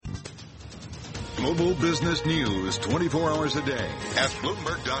Global business news 24 hours a day at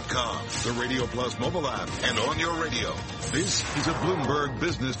Bloomberg.com, the Radio Plus mobile app, and on your radio. This is a Bloomberg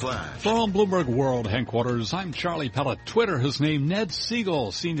Business Flash. From Bloomberg World Headquarters, I'm Charlie Pellet. Twitter has named Ned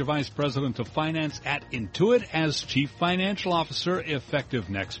Siegel, Senior Vice President of Finance at Intuit, as Chief Financial Officer effective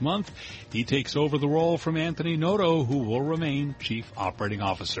next month. He takes over the role from Anthony Noto, who will remain Chief Operating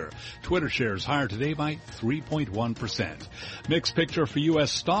Officer. Twitter shares higher today by 3.1%. Mixed picture for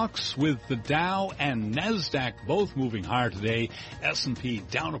U.S. stocks, with the Dow and NASDAQ both moving higher today. S&P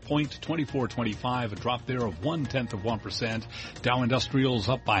down a point, 24.25, a drop there of 0.1%. Dow Industrials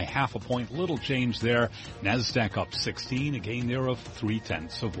up by half a point, little change there. NASDAQ up 16, a gain there of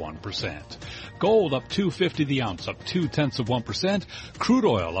 0.3%. Gold up $2.50 the ounce, up 0.2%. Crude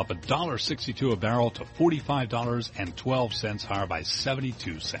oil up $1.62 a barrel to $45.12, higher by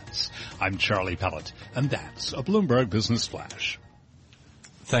 72 cents. I'm Charlie Pellet, and that's a Bloomberg Business Flash.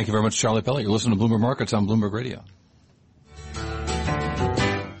 Thank you very much, Charlie Pellet. You're listening to Bloomberg Markets on Bloomberg Radio.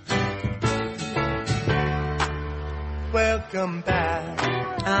 Welcome back.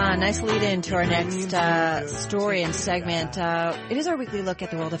 Nice lead in to our next story and segment. It is our weekly look at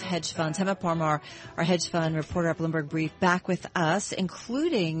the world of hedge funds. Hema Parmar, our hedge fund reporter at Bloomberg Brief, back with us,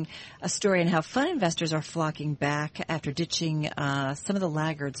 including a story on how fund investors are flocking back after ditching some of the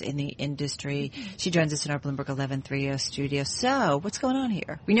laggards in the industry. She joins us in our Bloomberg 1130 studio. So, what's going on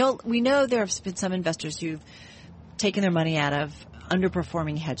here? We know there have been some investors who've taken their money out of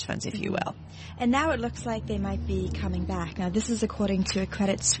underperforming hedge funds, if you will. And now it looks like they might be coming back. Now, this is according to a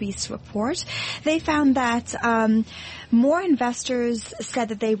Credit Suisse report. They found that more investors said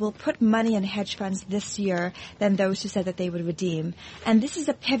that they will put money in hedge funds this year than those who said that they would redeem. And this is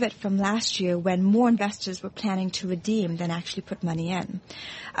a pivot from last year when more investors were planning to redeem than actually put money in.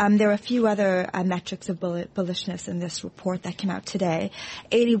 There are a few other metrics of bullishness in this report that came out today.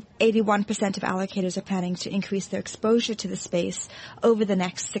 81% of allocators are planning to increase their exposure to the space over the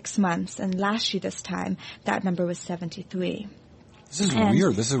next 6 months. And last year this time, that number was 73. This is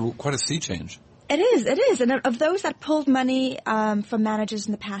weird. This is quite a sea change. It is. And of those that pulled money from managers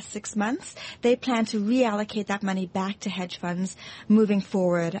in the past 6 months, they plan to reallocate that money back to hedge funds moving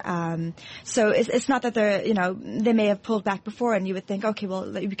forward. So it's not that they may have pulled back before and you would think, okay, well,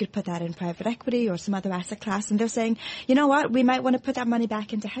 we could put that in private equity or some other asset class. And they're saying, you know what, we might want to put that money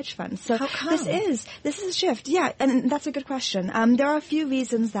back into hedge funds. So how come? This is a shift. Yeah, and that's a good question. There are a few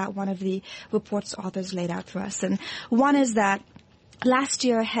reasons that one of the report's authors laid out for us. And one is that last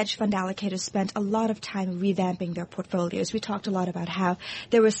year, hedge fund allocators spent a lot of time revamping their portfolios. We talked a lot about how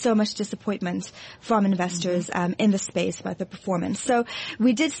there was so much disappointment from investors in the space about the performance. So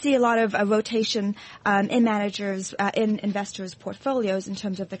we did see a lot of rotation in managers, in investors' portfolios in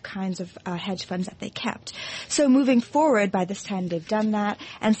terms of the kinds of hedge funds that they kept. So moving forward, by this time they've done that,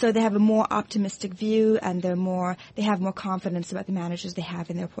 and so they have a more optimistic view, and they have more confidence about the managers they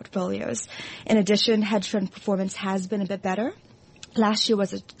have in their portfolios. In addition, hedge fund performance has been a bit better. Last year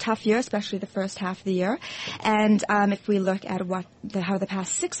was a tough year, especially the first half of the year. And if we look at how the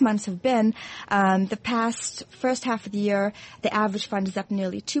past 6 months have been, the past first half of the year, the average fund is up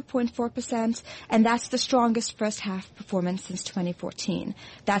nearly 2.4%, and that's the strongest first half performance since 2014.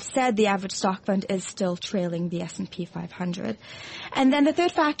 That said, the average stock fund is still trailing the S&P 500. And then the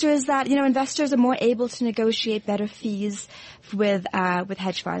third factor is that, investors are more able to negotiate better fees with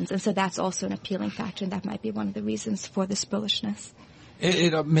hedge funds, and so that's also an appealing factor, and that might be one of the reasons for this bullishness.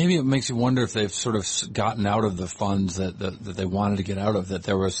 Maybe it makes you wonder if they've sort of gotten out of the funds that they wanted to get out of, that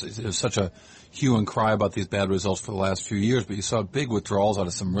there was such a hue and cry about these bad results for the last few years, but you saw big withdrawals out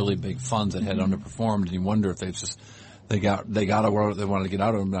of some really big funds that had underperformed, and you wonder if they got where they wanted to get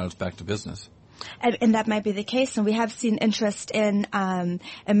out of them, now it's back to business. And that might be the case. And we have seen interest in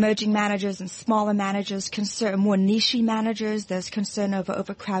emerging managers and smaller managers, more niche managers. There's concern over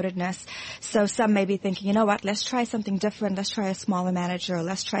overcrowdedness. So some may be thinking, you know what, let's try something different. Let's try a smaller manager, or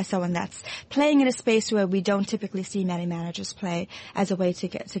let's try someone that's playing in a space where we don't typically see many managers play, as a way to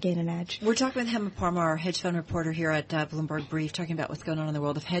gain an edge. We're talking with Hema Parmar, our hedge fund reporter here at Bloomberg Brief, talking about what's going on in the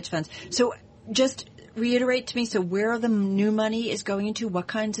world of hedge funds. So just reiterate to me, so where the new money is going into, what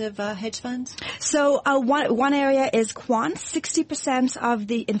kinds of hedge funds? So one area is quants. 60% of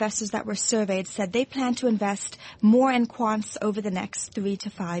the investors that were surveyed said they plan to invest more in quants over the next 3 to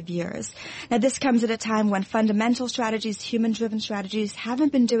 5 years. Now, this comes at a time when fundamental strategies, human-driven strategies,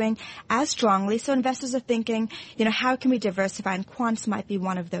 haven't been doing as strongly. So investors are thinking, how can we diversify? And quants might be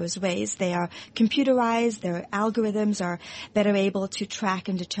one of those ways. They are computerized. Their algorithms are better able to track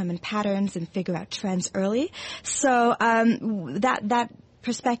and determine patterns and figure out trends early. So that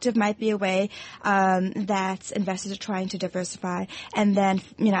perspective might be a way that investors are trying to diversify, and then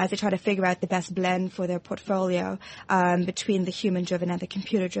as they try to figure out the best blend for their portfolio between the human-driven and the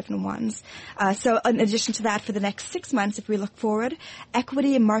computer-driven ones. So in addition to that, for the next 6 months, if we look forward,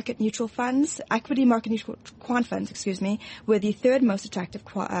 equity and market neutral quant funds, were the third most attractive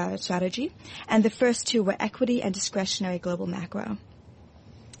strategy, and the first two were equity and discretionary global macro.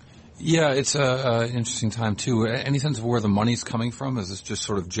 Yeah, it's an interesting time, too. Any sense of where the money's coming from? Is this just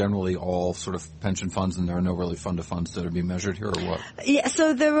sort of generally all sort of pension funds, and there are no really fund-to-funds that are being measured here, or what? Yeah,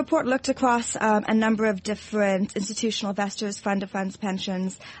 so the report looked across a number of different institutional investors, fund-to-funds,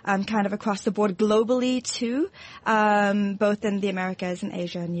 pensions, kind of across the board globally, too, both in the Americas and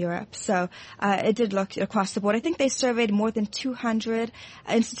Asia and Europe. So it did look across the board. I think they surveyed more than 200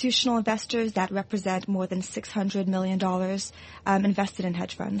 institutional investors that represent more than $600 million invested in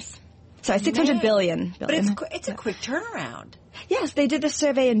hedge funds. Sorry, $600 billion. But it's a quick turnaround. Yes, they did the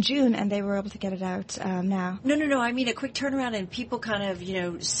survey in June, and they were able to get it out now. No. I mean a quick turnaround, and people kind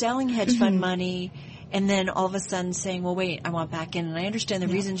of, selling hedge fund money, and then all of a sudden saying, well, wait, I want back in. And I understand the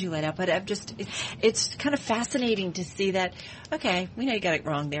reasons you laid out, but it's kind of fascinating to see that, okay, we know you got it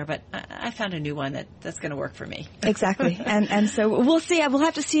wrong there, but I found a new one that's going to work for me. Exactly. and so we'll see. We'll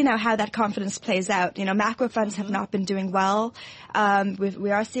have to see now how that confidence plays out. Macro funds have not been doing well.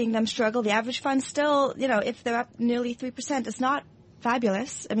 We are seeing them struggle. The average fund still, if they're up nearly 3%, it's not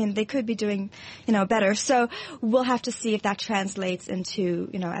fabulous. I mean, they could be doing, better. So we'll have to see if that translates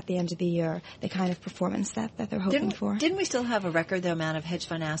into, at the end of the year, the kind of performance that they're hoping for. Didn't we still have a record amount of hedge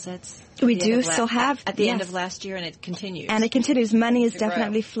fund assets? We do still have. At the end of last year, and it continues. And it continues. Money is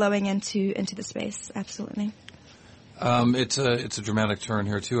definitely flowing into the space. Absolutely. It's a dramatic turn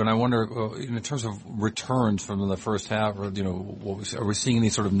here too, and I wonder, in terms of returns from the first half, or are we seeing any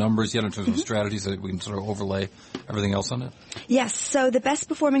sort of numbers yet in terms of strategies that we can sort of overlay everything else on it? Yes. So the best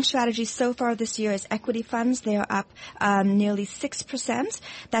performing strategy so far this year is equity funds. They are up nearly 6%.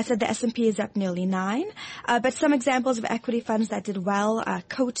 That said, the S&P is up nearly 9%. But some examples of equity funds that did well: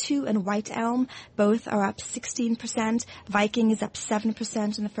 Co2 and White Elm both are up 16%. Viking is up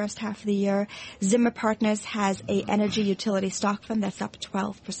 7% in the first half of the year. Zimmer Partners has a energy utility stock fund that's up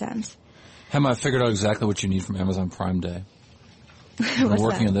 12%. Hema, I figured out exactly what you need from Amazon Prime Day. I've been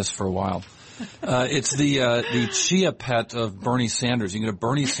working on this for a while. It's the Chia Pet of Bernie Sanders. You can get a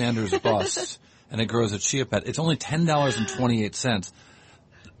Bernie Sanders bust, and it grows a Chia Pet. It's only $10.28.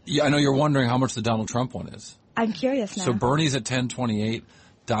 Yeah, I know you're wondering how much the Donald Trump one is. I'm curious now. So Bernie's at $10.28,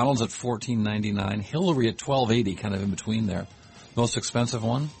 Donald's at $14.99, Hillary at $12.80, kind of in between there. Most expensive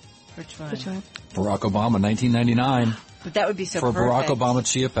one? Which one? Barack Obama, $19.99. But that would be so for perfect. For a Barack Obama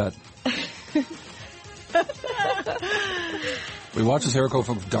Chia Pet. We watch his hair go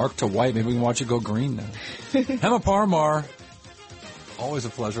from dark to white. Maybe we can watch it go green now. Hema Parmar. Always a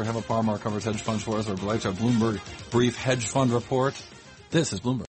pleasure. Hema Parmar covers hedge funds for us. We're delighted to have Bloomberg Brief Hedge Fund Report. This is Bloomberg.